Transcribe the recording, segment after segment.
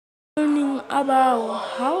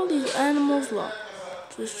about how these animals look.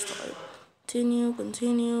 Just start.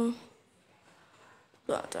 Continue.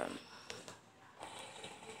 Got time.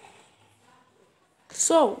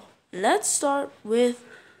 So let's start with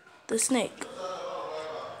the snake.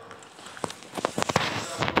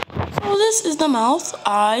 So this is the mouth,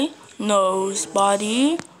 eye, nose,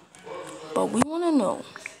 body, but we want to know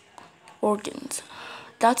organs.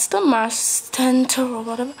 That's the masseter or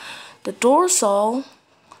whatever, the dorsal,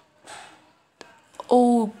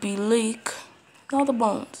 oblique, not the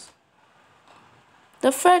bones.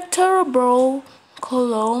 The vertebral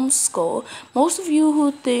column, skull. Most of you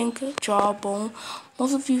who think jawbone,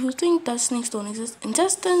 most of you who think that snakes don't exist.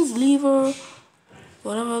 Intestines, liver,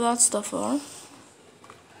 whatever that stuff are.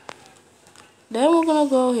 Then we're gonna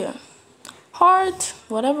go here. Heart,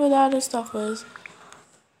 whatever that stuff is.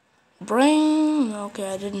 Brain,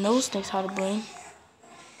 okay, I didn't know snakes had a brain.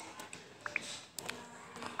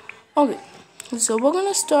 Okay, so we're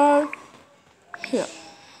gonna start here.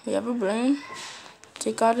 We have a brain.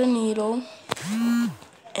 Take out a needle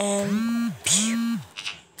and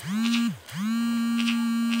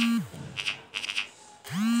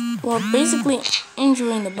we're basically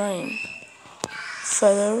injuring the brain.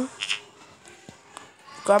 Feather.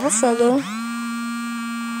 Grab a feather.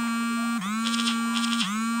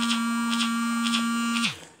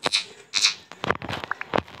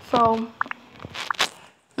 So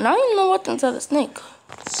now you know what's inside the snake.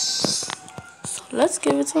 So let's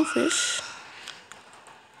give it some fish.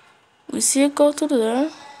 We see it go through there.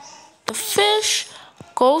 The fish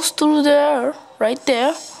goes through there, right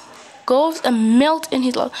there, goes and melts in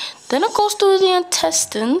his lungs. Then it goes through the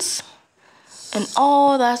intestines, and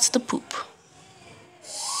all that's the poop.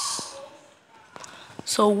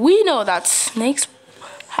 So we know that snakes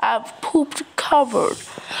have poop covered.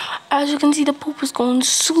 As you can see, the poop is going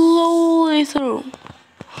slowly through.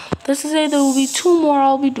 Let's say there will be 2 more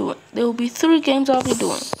I'll be doing. There will be 3 games I'll be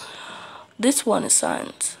doing. This one is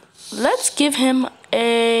science. Let's give him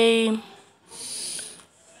a...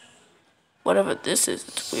 whatever this is,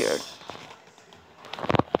 it's weird.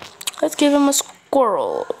 Let's give him a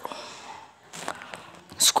squirrel.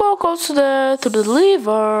 Squirrel goes to the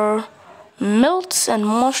liver, melts and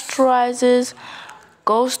moisturizes,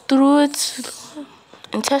 goes through its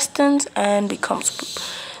intestines and becomes poop.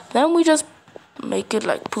 Then we just make it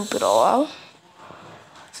like poop it all out.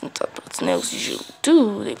 Since that's what snails usually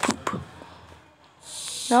do, they poop.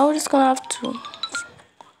 Now we're just gonna have to.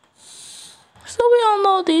 So we all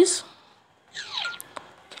know these.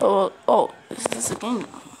 Oh, this is a game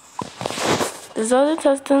now. These are the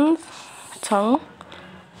intestines, tongue,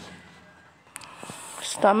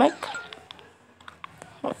 stomach.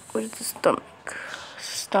 What is the stomach?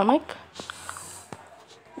 Stomach,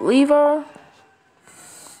 liver,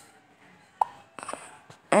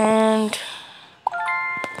 and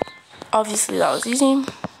obviously that was easy.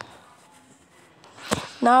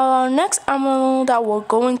 Now our next animal that we're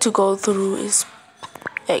going to go through is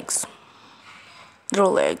eggs.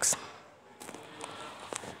 Little eggs.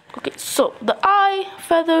 Okay, so the eye,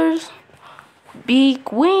 feathers,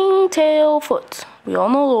 beak, wing, tail, foot. We all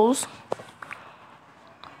know those.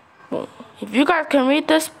 Well, if you guys can read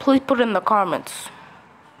this, please put it in the comments.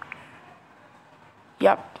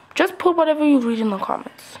 Yep, just put whatever you read in the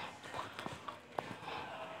comments.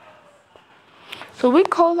 So we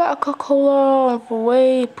call that a Coca-Cola for the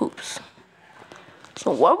way it poops.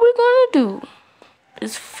 So what we're gonna do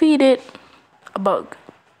is feed it a bug.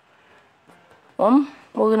 We're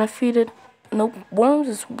gonna feed it. Nope, worms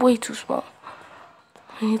is way too small.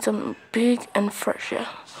 We need something big and fresh. Yeah.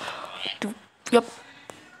 Yep.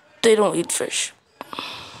 They don't eat fish.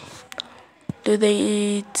 Do they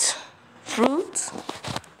eat fruits?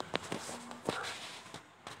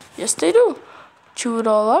 Yes, they do. Chew it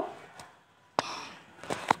all up.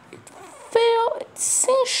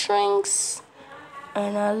 It shrinks,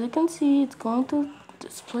 and as you can see, it's going to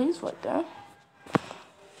this place right there.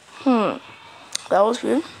 That was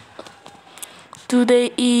weird. Do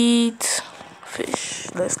they eat fish?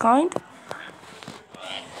 This kind?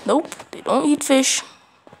 Nope, they don't eat fish.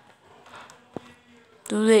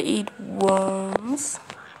 Do they eat worms?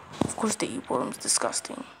 Of course they eat worms,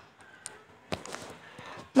 disgusting.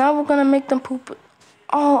 Now we're gonna make them poop it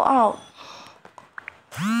all out.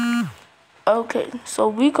 Okay, so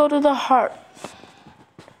we go to the heart.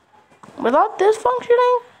 Without this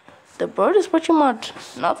functioning, the bird is pretty much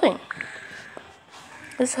nothing.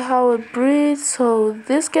 This is how it breathes. So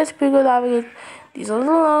this gets bigger. These are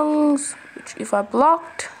the lungs, which if I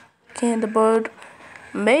blocked, the bird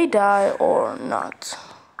may die or not.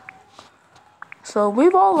 So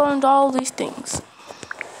we've all learned all these things.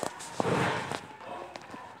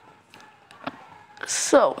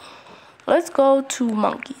 So, let's go to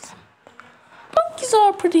monkeys. Monkeys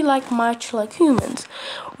are pretty much like humans.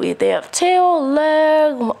 They have tail,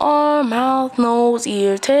 leg, arm, mouth, nose,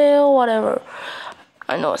 ear, tail, whatever.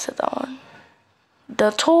 I know I said that one.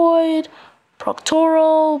 Deltoid,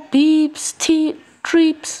 proctoral, beeps,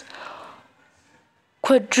 treeps,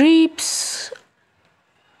 quadrupes,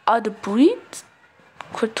 adabreed,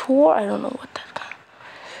 quator, I don't know what that kind.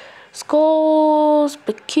 Skulls,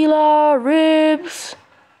 spicula, ribs,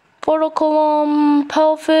 portocolum,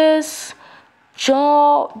 pelvis,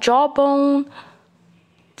 jawbone,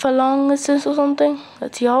 phalanges or something.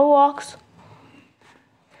 Let's see how it walks.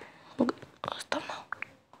 Okay, stop now.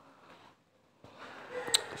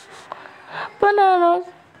 Bananas.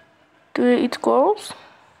 Do they eat squirrels?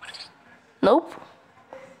 Nope.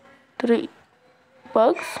 Do they eat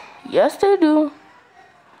bugs? Yes, they do.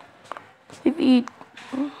 They eat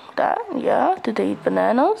that, yeah. Do they eat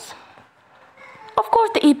bananas? Of course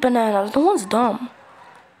they eat bananas. No one's dumb.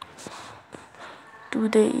 Do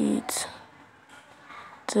they eat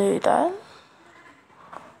that?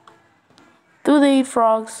 Do they eat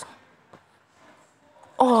frogs?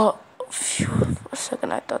 Oh, phew, for a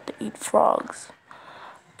second I thought they eat frogs.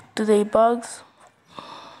 Do they eat bugs?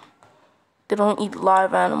 They don't eat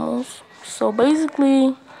live animals. So basically,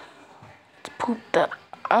 let's poop that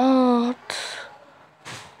out.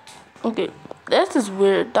 Okay, this is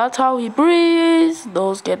weird. That's how he breathes.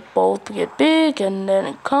 Those both get big, and then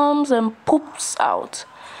it comes and poops out.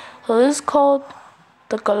 So this is called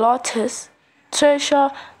the glottis,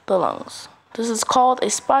 trachea, the lungs. This is called a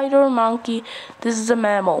spider monkey. This is a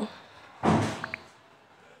mammal.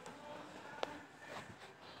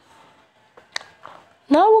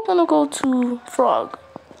 Now we're gonna go to frog.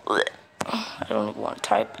 I don't even want to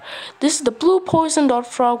type. This is the blue poison dart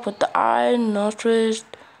frog with the eye, nostrils,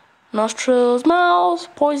 mouth,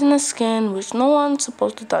 poisonous skin, which no one's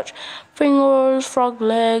supposed to touch. Fingers, frog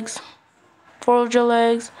legs,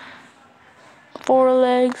 forelegs,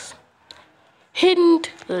 hidden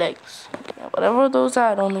legs. Yeah, whatever those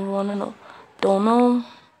are, I don't even want to know. Don't know.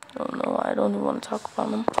 I don't even want to talk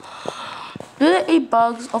about them. Do they eat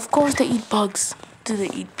bugs? Of course they eat bugs. Do they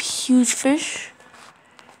eat huge fish?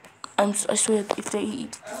 I swear, if they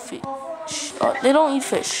eat fish, they don't eat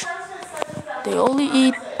fish. They only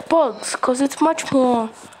eat bugs, because it's much more,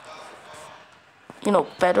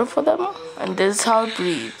 better for them. And this is how it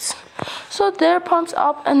breathes. So there pumps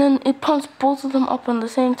up, and then it pumps both of them up at the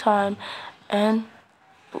same time, and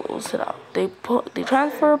blows it out. They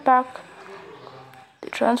transfer it back.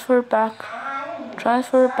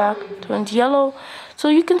 Turns yellow. So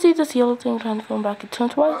you can see this yellow thing transform back. It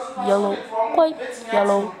turns white, yellow, white,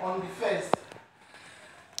 yellow.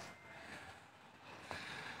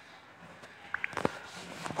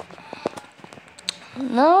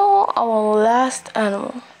 Now our last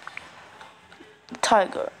animal,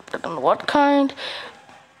 tiger. I don't know what kind.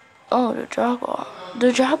 Oh, the jaguar.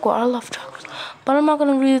 The jaguar. I love jaguars, but I'm not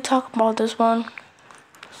gonna really talk about this one.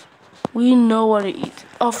 We know what it eats.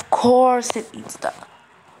 Of course it eats that.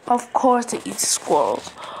 Of course it eats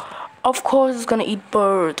squirrels. Of course it's gonna eat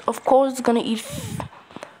birds. Of course it's gonna eat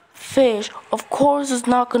fish. Of course it's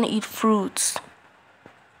not gonna eat fruits.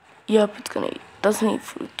 Yep, doesn't eat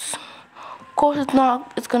fruits. Of course it's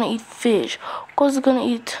not. It's gonna eat fish. Of course it's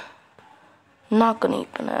not gonna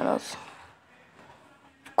eat bananas.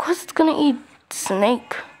 Of course it's gonna eat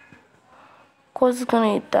snake. Of course it's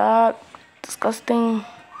gonna eat that. Disgusting.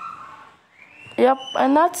 Yep,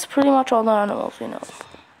 and that's pretty much all the animals we know.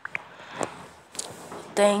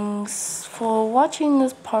 Thanks for watching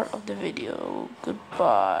this part of the video.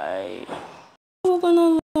 Goodbye. We're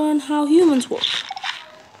gonna learn how humans work.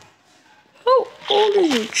 How old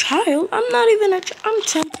is your child? I'm not even I'm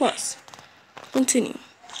 10 plus. Continue.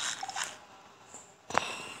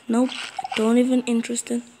 Nope, don't even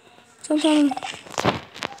interested. Sometimes,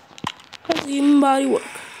 how does the human body work?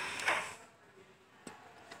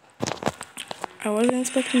 I wasn't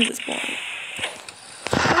expecting this point.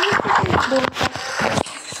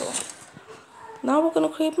 So, now we're gonna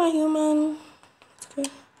create my human. Okay.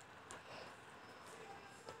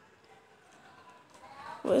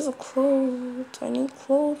 Where's the clothes? I need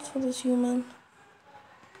clothes for this human.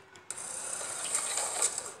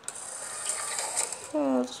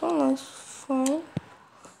 Oh, this one is fine.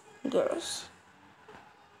 Yes.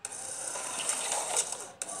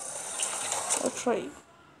 I'll try it.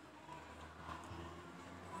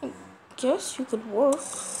 I guess you could work.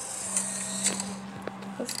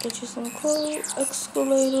 Let's get you some clothes.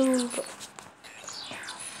 Escalator.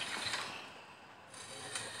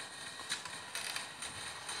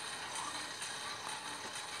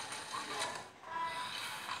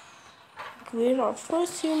 created our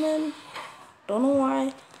first human. Don't know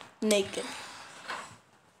why. Naked.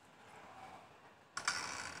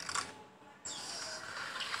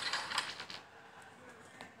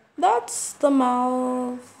 That's the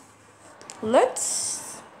mouth.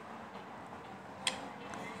 Let's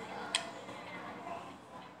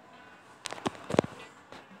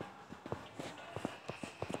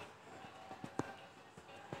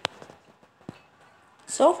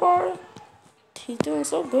so far he's doing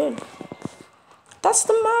so good. That's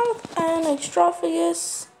the mouth and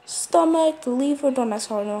esophagus, stomach, liver, don't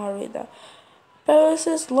necessarily know how to read that.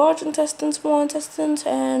 Paresis, large intestine, small intestines,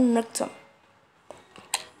 and rectum.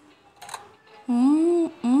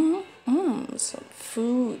 Some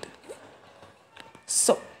food.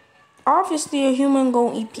 So, obviously a human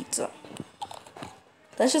gonna eat pizza.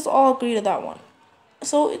 Let's just all agree to that one.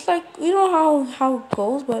 So it's like, we don't know how it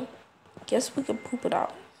goes, but guess we could poop it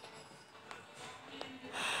out.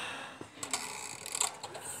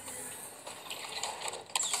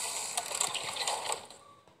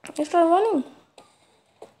 Let's try running.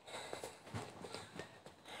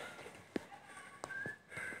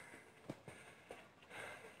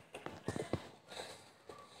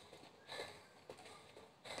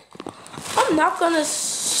 I'm not gonna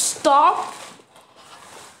stop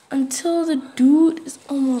until the dude is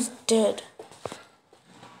almost dead.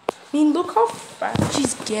 I mean, look how fast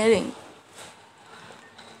she's getting.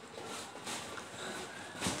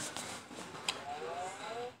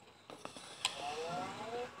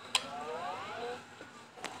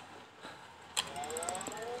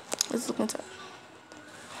 Let's look into it.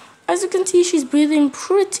 As you can see, she's breathing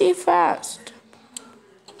pretty fast.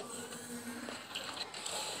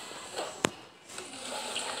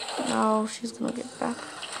 Now she's gonna get back.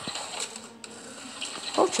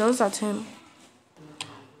 Oh, Joe's that's him.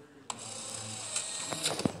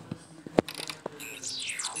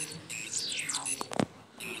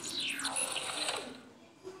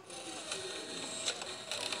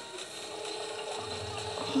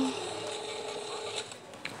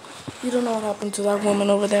 You don't know what happened to that woman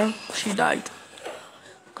over there. She died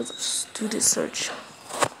because of stupid search.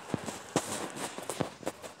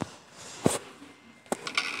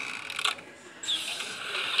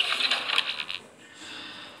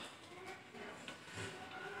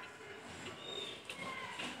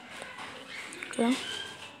 Okay.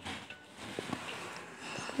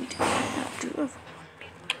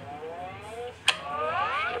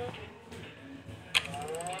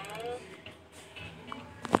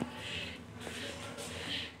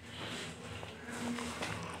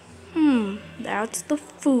 That's the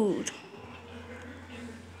food.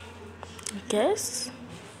 I guess.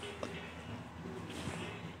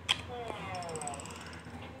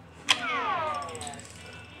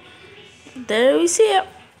 There we see it.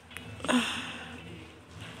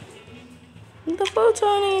 The food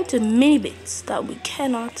turning into mini bits that we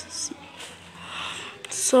cannot see.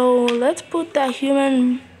 So let's put that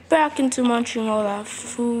human back into munching all that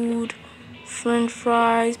food. French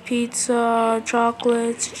fries, pizza,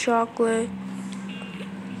 chocolate.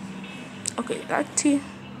 Okay, that teeth.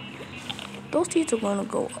 Those teeth are gonna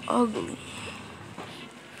go ugly.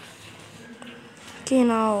 Okay,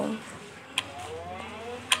 now.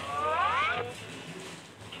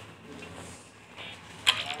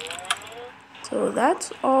 So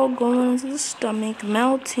that's all going into the stomach,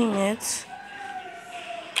 melting it.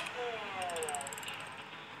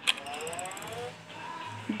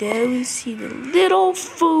 There we see the little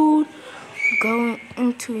food going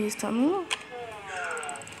into his tummy.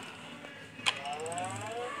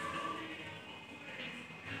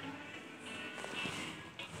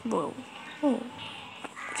 Whoa. Oh.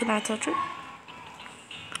 Can I touch it?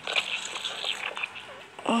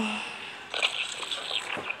 Oh,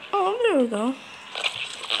 there we go.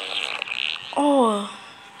 Oh.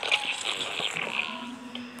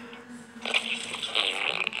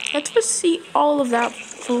 Let's just see all of that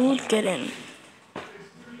food get in.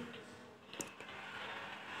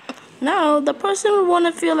 Now, the person would want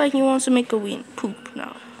to feel like he wants to make a poop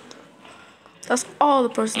now. That's all the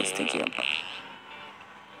person's thinking about.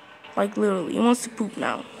 Like, literally, he wants to poop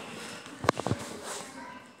now.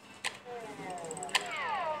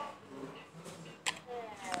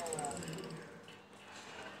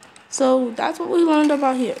 So, that's what we learned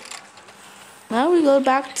about here. Now we go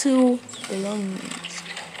back to the lungs.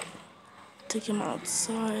 Take him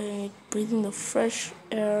outside, breathing the fresh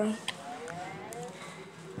air.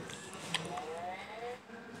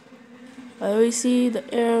 I always see the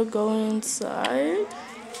air going inside.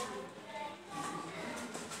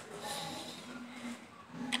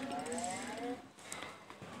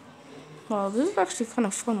 Wow, this is actually kind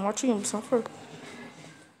of fun watching him suffer.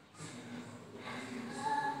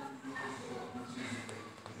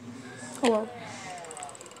 Oh well.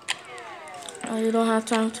 You don't have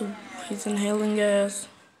time to. He's inhaling gas.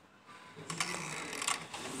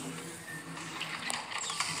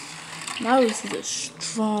 Now we see the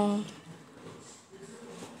strong.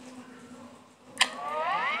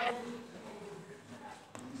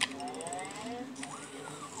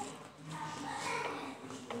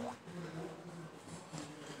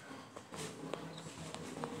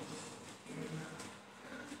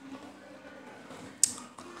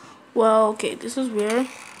 Well, okay, this is weird.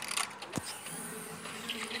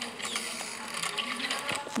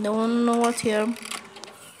 No one know what's here.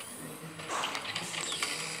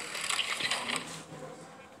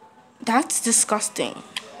 That's disgusting.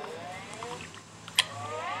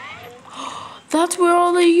 That's where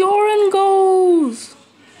all the urine goes.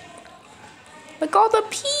 Like all the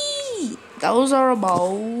pee. Those are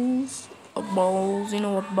balls. Balls. You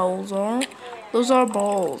know what balls are? Those are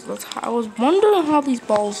balls. That's how I was wondering how these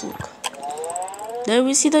balls look. There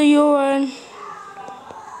we see the urine.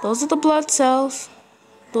 Those are the blood cells.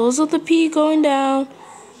 Those are the pee going down.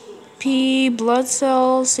 Pee, blood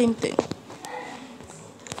cells, same thing.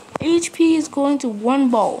 Each pee is going to one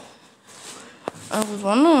ball. I was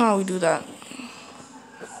wondering how we do that.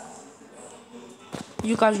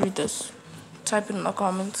 You guys read this. Type it in the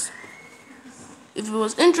comments. If it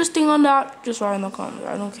was interesting or not, just write in the comments.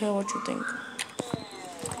 I don't care what you think.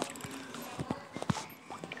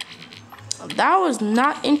 That was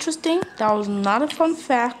not interesting. That was not a fun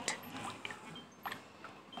fact.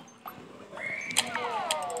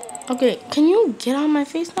 Okay, can you get on my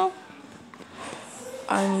face now?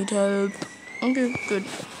 I need help. Okay, good.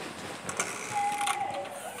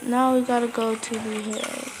 Now we gotta go to the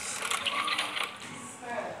hills.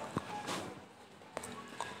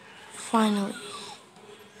 Finally.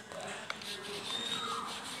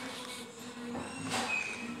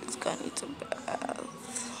 This guy needs a bath.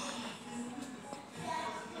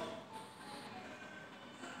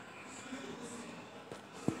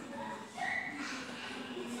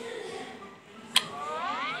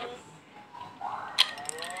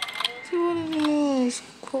 See what it means.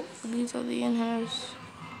 Quote, these are the inhalers.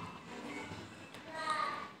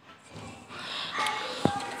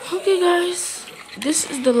 Okay guys, this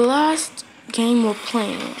is the last game we're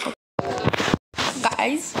playing.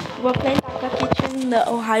 Guys, we're playing Taka Kitchen, the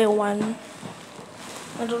Ohio one.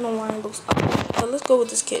 I don't know why it looks ugly, but let's go with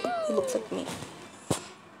this kid. He looks like me.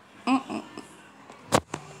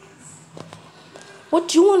 What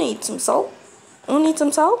do you want to eat? Some salt? You want to eat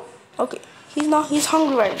some salt? Okay. He's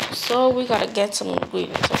hungry right now. So we gotta get some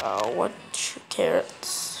ingredients. What?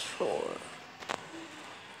 Carrots? Sure.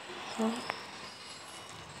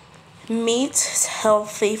 Meat is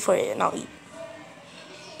healthy for it, and I'll eat.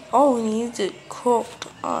 Oh, we need it cooked.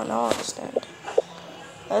 Oh, now I understand.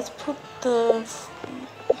 Let's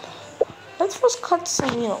first cut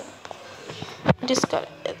some, just gotta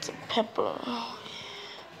get some pepper.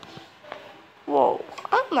 Whoa,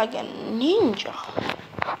 I'm like a ninja.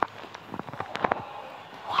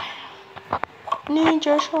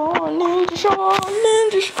 Ninja show, ninja show,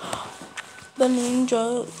 ninja show. The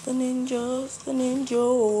ninjas, the ninjas, the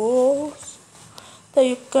ninjas. There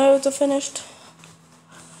you go, it's finished.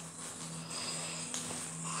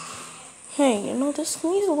 Hey, this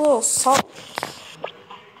needs a little salt.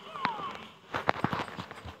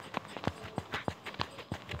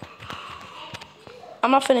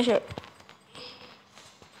 I'm not finished yet.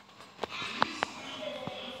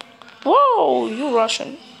 Whoa, you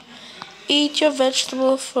Russian. Eat your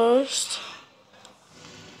vegetable first.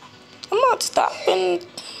 I'm not stopping.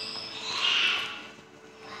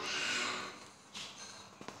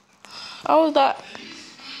 How was that?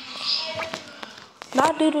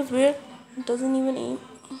 That dude was weird. He doesn't even eat.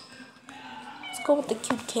 Let's go with the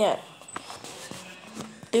cute cat.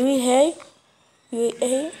 Do you eat hay? You eat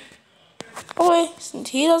hay? Oh wait, since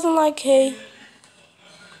he doesn't like hay,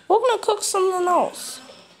 we're gonna cook something else.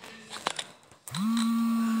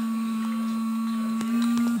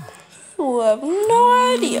 You have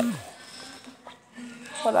no idea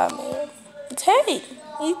what I made. It's hay.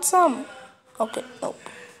 Eat some. Okay, nope.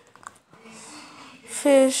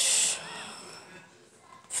 Fish.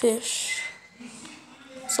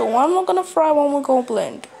 So one we're gonna fry, one we're gonna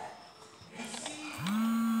blend.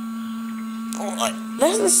 Oh,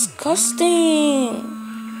 that's disgusting.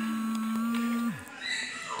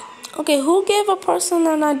 Okay, who gave a person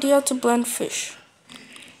an idea to blend fish?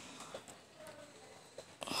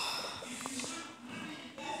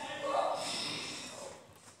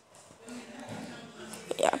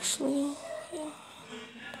 Actually, yeah.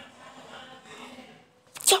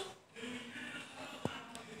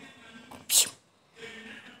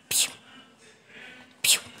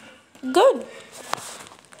 Good.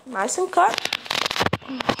 Nice and cut.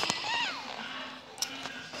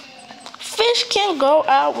 Fish can't go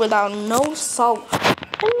out without no salt.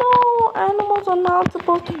 I know animals are not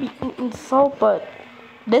supposed to be eating salt, but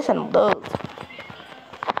this animal does.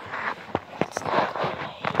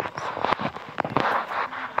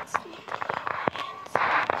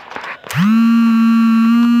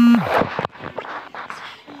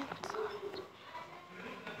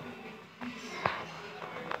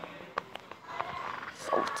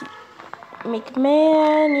 Salty.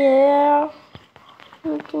 McMahon, yeah.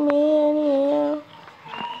 McMahon, yeah.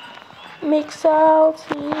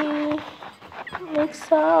 McSalty.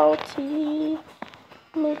 McSalty.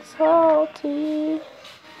 McSalty.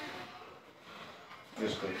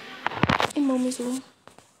 Yes, please. In mommy's room.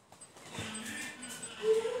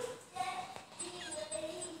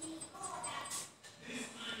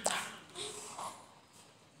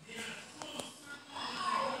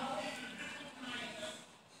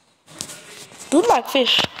 Do like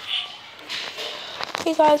fish.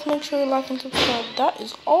 Hey guys, make sure you like and subscribe. That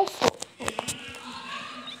is awful.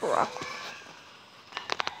 Broccoli.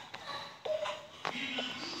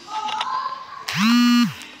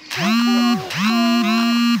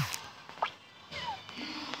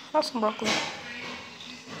 Have some broccoli.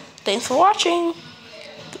 Thanks for watching.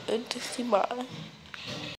 Good to see. Bye.